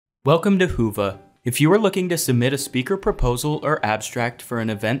Welcome to Whova. If you are looking to submit a speaker proposal or abstract for an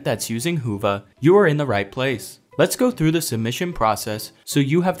event that's using Whova, you are in the right place. Let's go through the submission process so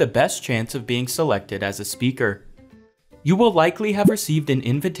you have the best chance of being selected as a speaker. You will likely have received an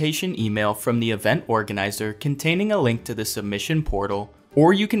invitation email from the event organizer containing a link to the submission portal,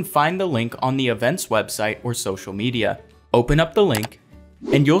 or you can find the link on the event's website or social media. Open up the link,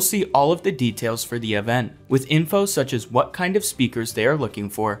 and you'll see all of the details for the event, with info such as what kind of speakers they are looking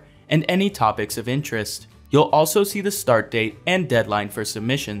for and any topics of interest. You'll also see the start date and deadline for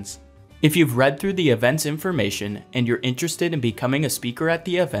submissions. If you've read through the event's information and you're interested in becoming a speaker at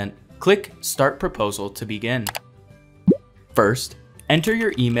the event, click Start Proposal to begin. First, enter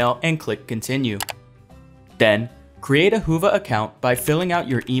your email and click Continue. Then, create a Whova account by filling out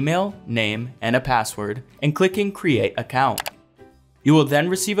your email, name, and a password, and clicking Create Account. You will then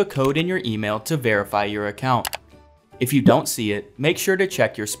receive a code in your email to verify your account. If you don't see it, make sure to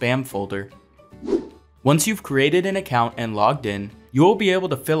check your spam folder. Once you've created an account and logged in, you will be able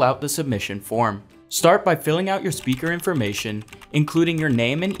to fill out the submission form. Start by filling out your speaker information, including your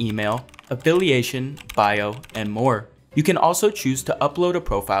name and email, affiliation, bio, and more. You can also choose to upload a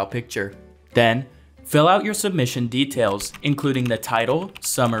profile picture. Then, fill out your submission details, including the title,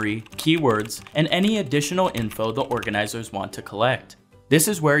 summary, keywords, and any additional info the organizers want to collect. This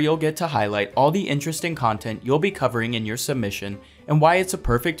is where you'll get to highlight all the interesting content you'll be covering in your submission and why it's a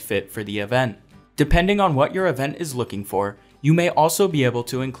perfect fit for the event. Depending on what your event is looking for, you may also be able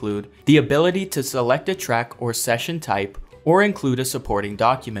to include the ability to select a track or session type or include a supporting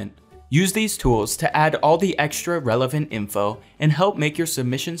document. Use these tools to add all the extra relevant info and help make your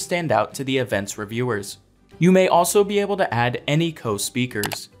submission stand out to the event's reviewers. You may also be able to add any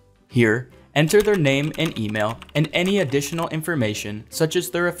co-speakers. Here, enter their name and email and any additional information such as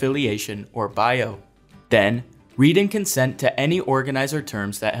their affiliation or bio. Then, read and consent to any organizer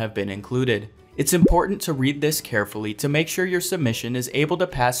terms that have been included. It's important to read this carefully to make sure your submission is able to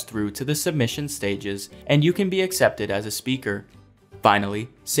pass through to the submission stages and you can be accepted as a speaker. Finally,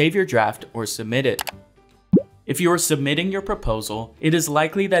 save your draft or submit it. If you are submitting your proposal, it is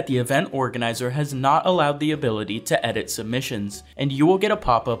likely that the event organizer has not allowed the ability to edit submissions, and you will get a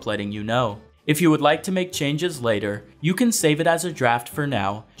pop-up letting you know. If you would like to make changes later, you can save it as a draft for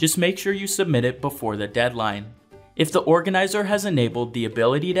now, just make sure you submit it before the deadline. If the organizer has enabled the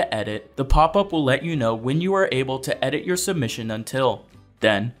ability to edit, the pop-up will let you know when you are able to edit your submission until.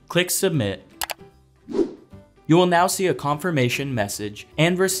 Then, click Submit. You will now see a confirmation message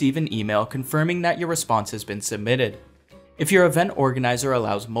and receive an email confirming that your response has been submitted. If your event organizer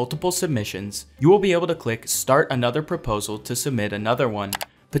allows multiple submissions, you will be able to click Start Another Proposal to submit another one,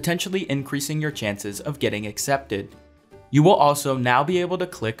 potentially increasing your chances of getting accepted. You will also now be able to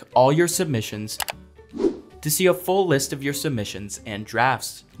click All Your Submissions to see a full list of your submissions and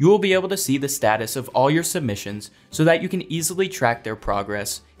drafts. You will be able to see the status of all your submissions so that you can easily track their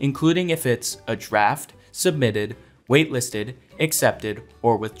progress, including if it's a draft, submitted, waitlisted, accepted,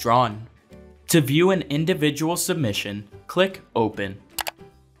 or withdrawn. To view an individual submission, click Open.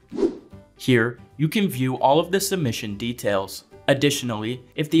 Here, you can view all of the submission details. Additionally,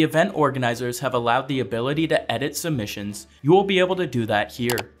 if the event organizers have allowed the ability to edit submissions, you will be able to do that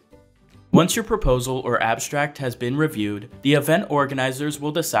here. Once your proposal or abstract has been reviewed, the event organizers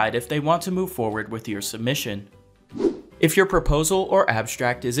will decide if they want to move forward with your submission. If your proposal or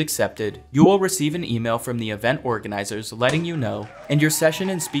abstract is accepted, you will receive an email from the event organizers letting you know, and your session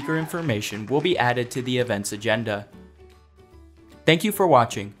and speaker information will be added to the event's agenda. Thank you for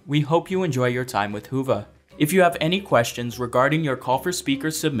watching. We hope you enjoy your time with Whova. If you have any questions regarding your call for speaker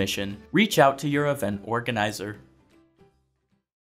submission, reach out to your event organizer.